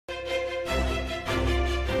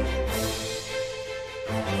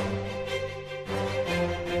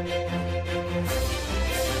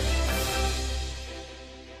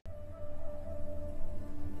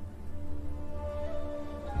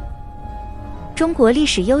中国历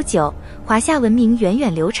史悠久，华夏文明源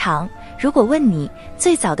远流长。如果问你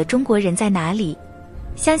最早的中国人在哪里，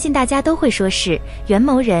相信大家都会说是元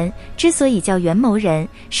谋人。之所以叫元谋人，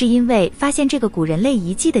是因为发现这个古人类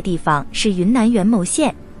遗迹的地方是云南元谋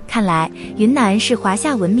县。看来云南是华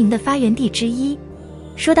夏文明的发源地之一。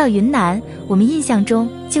说到云南，我们印象中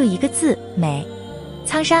就一个字，美。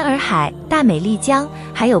苍山洱海、大美丽江，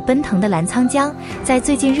还有奔腾的澜沧江，在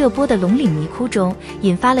最近热播的龙岭迷窟中，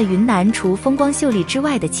引发了云南除风光秀丽之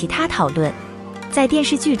外的其他讨论。在电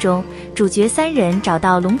视剧中，主角三人找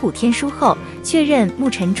到龙骨天书后，确认木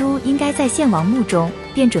尘珠应该在献王墓中，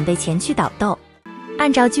便准备前去捣斗。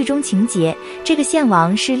按照剧中情节，这个献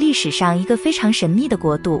王是历史上一个非常神秘的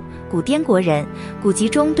国度——古滇国人。古籍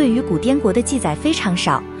中对于古滇国的记载非常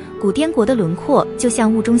少，古滇国的轮廓就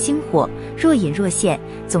像雾中星火，若隐若现，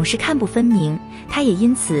总是看不分明。它也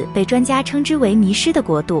因此被专家称之为迷失的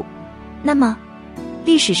国度。那么，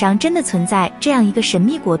历史上真的存在这样一个神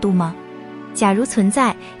秘国度吗？假如存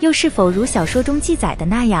在，又是否如小说中记载的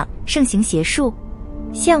那样盛行邪术？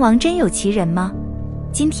献王真有其人吗？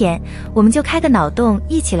今天我们就开个脑洞，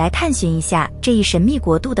一起来探寻一下这一神秘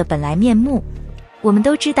国度的本来面目。我们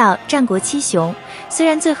都知道战国七雄，虽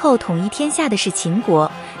然最后统一天下的是秦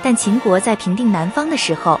国，但秦国在平定南方的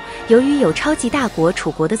时候，由于有超级大国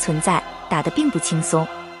楚国的存在，打得并不轻松。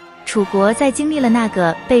楚国在经历了那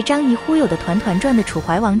个被张仪忽悠的团团转的楚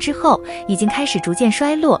怀王之后，已经开始逐渐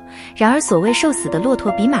衰落。然而所谓瘦死的骆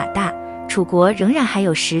驼比马大，楚国仍然还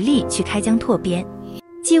有实力去开疆拓边。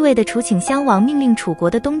继位的楚顷襄王命令楚国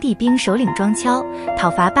的东地兵首领庄蹻讨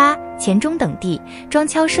伐巴、黔中等地。庄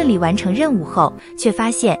蹻顺利完成任务后，却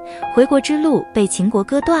发现回国之路被秦国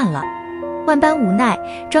割断了。万般无奈，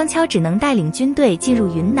庄蹻只能带领军队进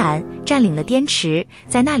入云南，占领了滇池，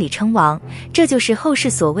在那里称王。这就是后世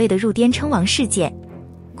所谓的入滇称王事件。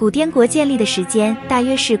古滇国建立的时间大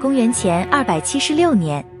约是公元前276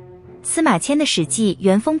年。司马迁的《史记》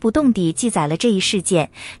原封不动地记载了这一事件，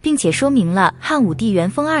并且说明了汉武帝元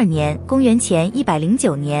丰2年（公元前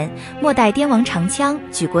109年），末代滇王长羌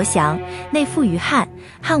举国降，内附于汉。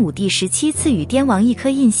汉武帝17赐予滇王一颗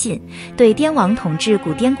印信，对滇王统治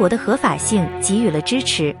古滇国的合法性给予了支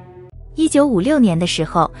持。1956年的时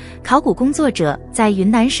候，考古工作者在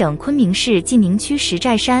云南省昆明市晋宁区石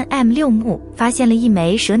寨山 M6 墓发现了一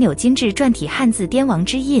枚蛇钮金质篆体汉字滇王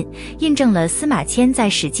之印，印证了司马迁在《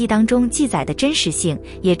史记》当中记载的真实性，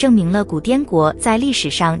也证明了古滇国在历史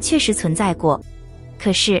上确实存在过。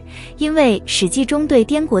可是，因为《史记》中对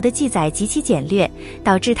滇国的记载极其简略，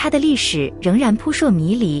导致它的历史仍然扑朔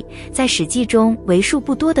迷离。在《史记》中，为数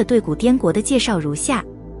不多的对古滇国的介绍如下：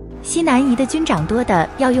西南夷的军长多的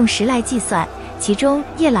要用10来计算，其中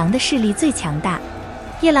夜郎的势力最强大。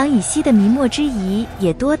夜郎以西的弥墨之夷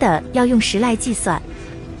也多的要用10来计算，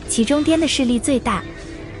其中滇的势力最大。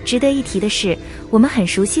值得一提的是，我们很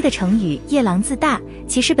熟悉的成语夜郎自大，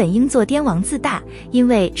其实本应作滇王自大，因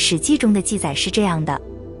为《史记》中的记载是这样的：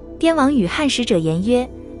滇王与汉使者言曰：“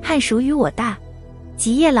汉孰与我大？”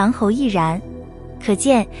即夜郎侯亦然。可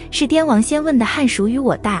见是滇王先问的汉孰与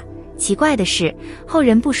我大。奇怪的是，后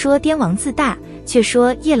人不说滇王自大，却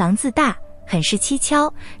说夜郎自大，很是蹊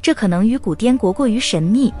跷。这可能与古滇国过于神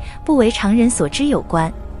秘，不为常人所知有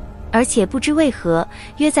关。而且不知为何，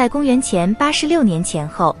约在公元前86年前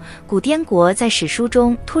后，古滇国在史书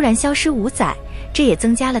中突然消失5载，这也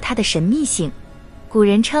增加了它的神秘性。古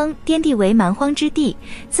人称滇地为蛮荒之地，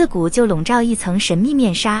自古就笼罩一层神秘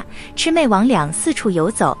面纱，魑魅魍魉四处游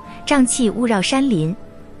走，瘴气雾绕山林。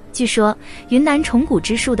据说云南崇古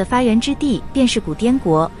之术的发源之地便是古滇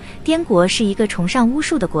国。滇国是一个崇尚巫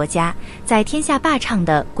术的国家，在天下霸唱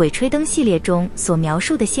的鬼吹灯系列中所描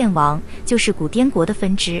述的献王就是古滇国的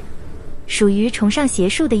分支，属于崇尚邪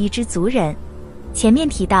术的一支族人。前面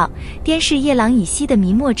提到滇是夜郎以西的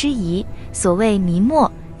弥墨之夷，所谓弥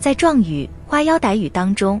墨在壮语、花腰傣语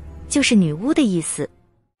当中就是女巫的意思。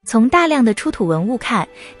从大量的出土文物看，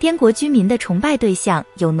滇国居民的崇拜对象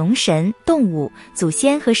有农神、动物、祖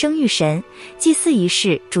先和生育神。祭祀仪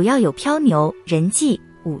式主要有漂牛、人祭、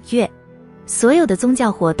舞乐。所有的宗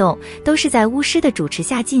教活动都是在巫师的主持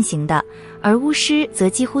下进行的，而巫师则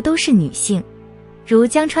几乎都是女性。如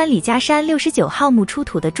江川李家山69号墓出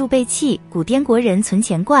土的贮贝器古滇国人存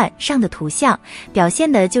钱罐上的图像，表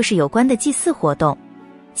现的就是有关的祭祀活动。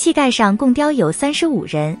器盖上共雕有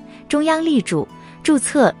35人，中央立柱，柱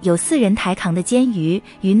侧有4人抬扛的监鱼，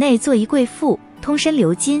鱼内坐一贵妇，通身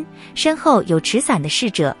鎏金，身后有持伞的侍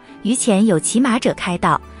者，鱼前有骑马者开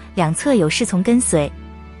道，两侧有侍从跟随。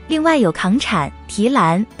另外有扛铲、提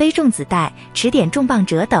篮、背重子带、持点重棒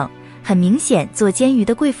者等。很明显，做监鱼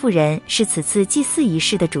的贵妇人是此次祭祀仪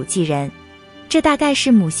式的主祭人。这大概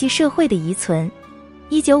是母系社会的遗存。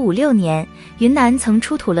1956年，云南曾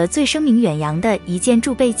出土了最声名远扬的一件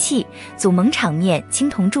铸贝器——祖蒙场面青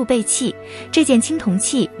铜铸贝器。这件青铜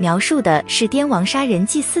器描述的是滇王杀人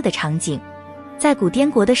祭祀的场景。在古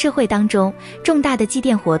滇国的社会当中，重大的祭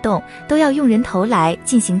奠活动都要用人头来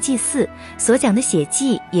进行祭祀，所讲的血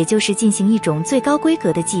祭也就是进行一种最高规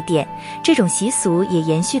格的祭奠。这种习俗也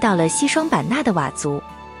延续到了西双版纳的佤族。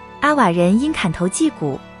阿佤人因砍头祭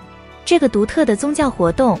骨这个独特的宗教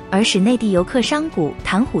活动而使内地游客商贾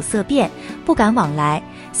谈虎色变，不敢往来，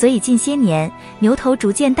所以近些年牛头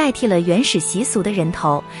逐渐代替了原始习俗的人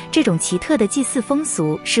头。这种奇特的祭祀风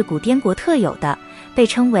俗是古滇国特有的，被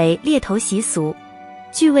称为猎头习俗。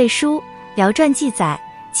据魏书、辽传记载，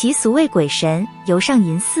其俗谓鬼神，游上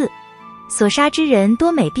银寺，所杀之人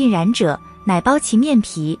多美鬓染者，乃剥其面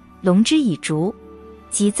皮，笼之以竹，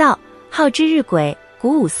即灶，号之日鬼，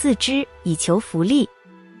鼓舞4肢，以求福利。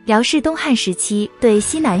辽是东汉时期对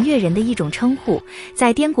西南越人的一种称呼，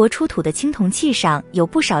在滇国出土的青铜器上有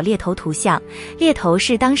不少猎头图像。猎头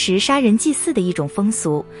是当时杀人祭祀的一种风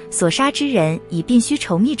俗，所杀之人以病须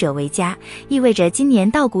稠密者为佳，意味着今年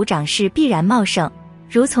稻谷长势必然茂盛。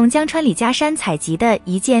如从江川李家山采集的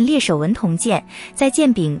一件猎手纹铜剑，在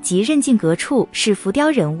剑柄及刃颈格处是浮雕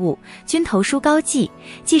人物，均头梳高髻，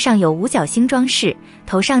髻上有五角星装饰，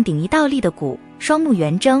头上顶一倒立的鼓，双目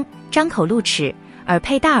圆睁，张口露齿，耳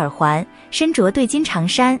佩大耳环，身着对金长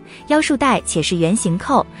衫，腰束带且是圆形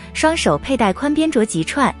扣，双手佩戴宽边着棘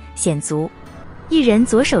串，显足。一人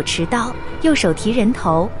左手持刀，右手提人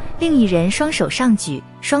头，另一人双手上举，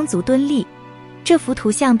双足蹲立。这幅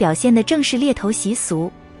图像表现的正是猎头习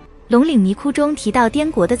俗。龙岭迷窟中提到滇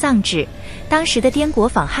国的葬制，当时的滇国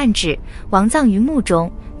仿汉制，王葬于墓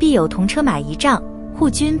中，必有铜车马仪仗，护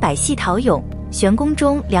军百戏陶俑，玄宫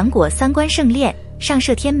中2果3关圣炼，上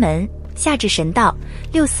设天门，下至神道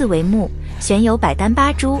，6祀为墓，悬有百丹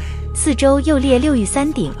8株，四周又列6玉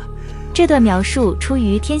3鼎。这段描述出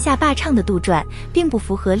于天下霸唱的杜撰，并不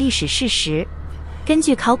符合历史事实。根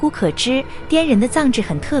据考古可知，滇人的葬制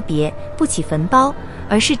很特别，不起坟包，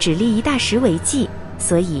而是只立一大石为祭，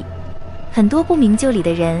所以很多不明就里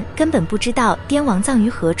的人根本不知道滇王葬于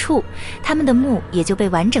何处，他们的墓也就被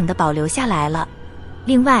完整的保留下来了。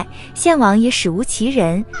另外，献王也史无其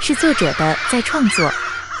人，是作者的再创作。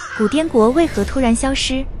古滇国为何突然消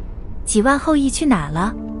失？几万后裔去哪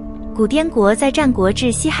了？古滇国在战国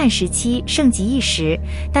至西汉时期盛极一时，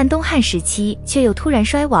但东汉时期却又突然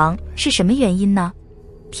衰亡，是什么原因呢？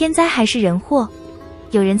天灾还是人祸？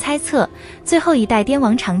有人猜测，最后一代滇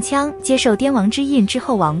王长羌接受滇王之印之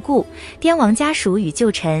后亡故，滇王家属与旧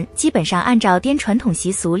臣基本上按照滇传统习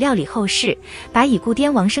俗料理后事，把已故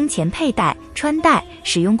滇王生前佩戴、穿戴、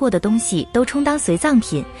使用过的东西都充当随葬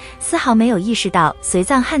品，丝毫没有意识到随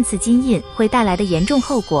葬汉赐金印会带来的严重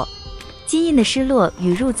后果。金印的失落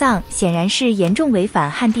与入葬显然是严重违反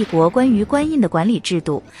汉帝国关于官印的管理制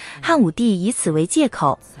度，汉武帝以此为借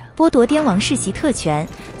口，剥夺滇王世袭特权，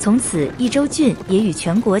从此益州郡也与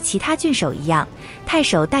全国其他郡守一样，太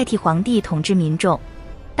守代替皇帝统治民众。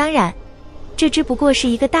当然，这只不过是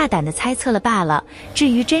一个大胆的猜测了罢了，至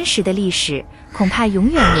于真实的历史，恐怕永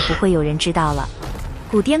远也不会有人知道了。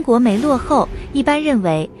古滇国没落后，一般认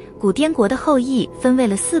为古滇国的后裔分为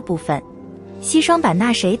了4部分。西双版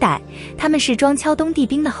纳谁傣，他们是庄蹻东地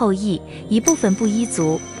兵的后裔，一部分布依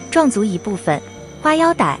族、壮族一部分。花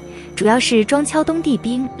腰傣主要是庄蹻东地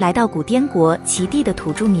兵来到古滇国其地的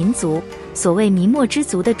土著民族，所谓弥墨之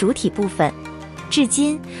族的主体部分。至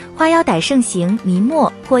今，花腰傣盛行弥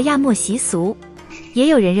墨或亚墨习俗。也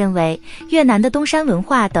有人认为，越南的东山文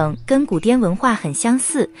化等跟古滇文化很相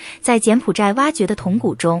似。在柬埔寨挖掘的铜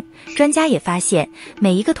骨中，专家也发现，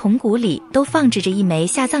每一个铜骨里都放置着一枚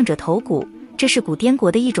下葬者头骨。这是古滇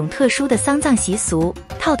国的一种特殊的丧葬习俗，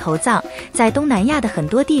套头葬。在东南亚的很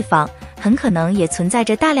多地方，很可能也存在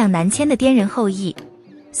着大量南迁的滇人后裔。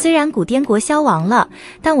虽然古滇国消亡了，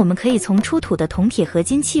但我们可以从出土的铜铁合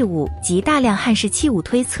金器物及大量汉式器物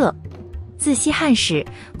推测，自西汉时，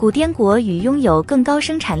古滇国与拥有更高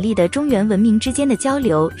生产力的中原文明之间的交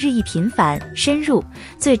流日益频繁深入，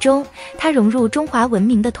最终它融入中华文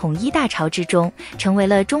明的统一大潮之中，成为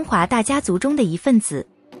了中华大家族中的一份子。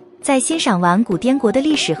在欣赏完古滇国的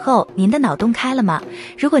历史后，您的脑洞开了吗？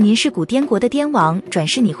如果您是古滇国的滇王，转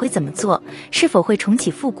世你会怎么做？是否会重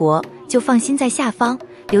启复国？就放心在下方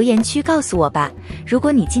留言区告诉我吧。如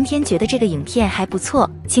果你今天觉得这个影片还不错，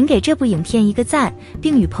请给这部影片一个赞，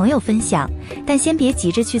并与朋友分享。但先别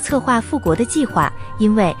急着去策划复国的计划，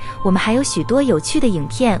因为我们还有许多有趣的影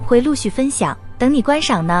片会陆续分享。等你观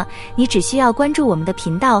赏呢，你只需要关注我们的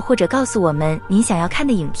频道，或者告诉我们您想要看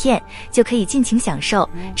的影片，就可以尽情享受。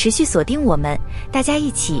持续锁定我们，大家一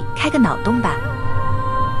起开个脑洞吧。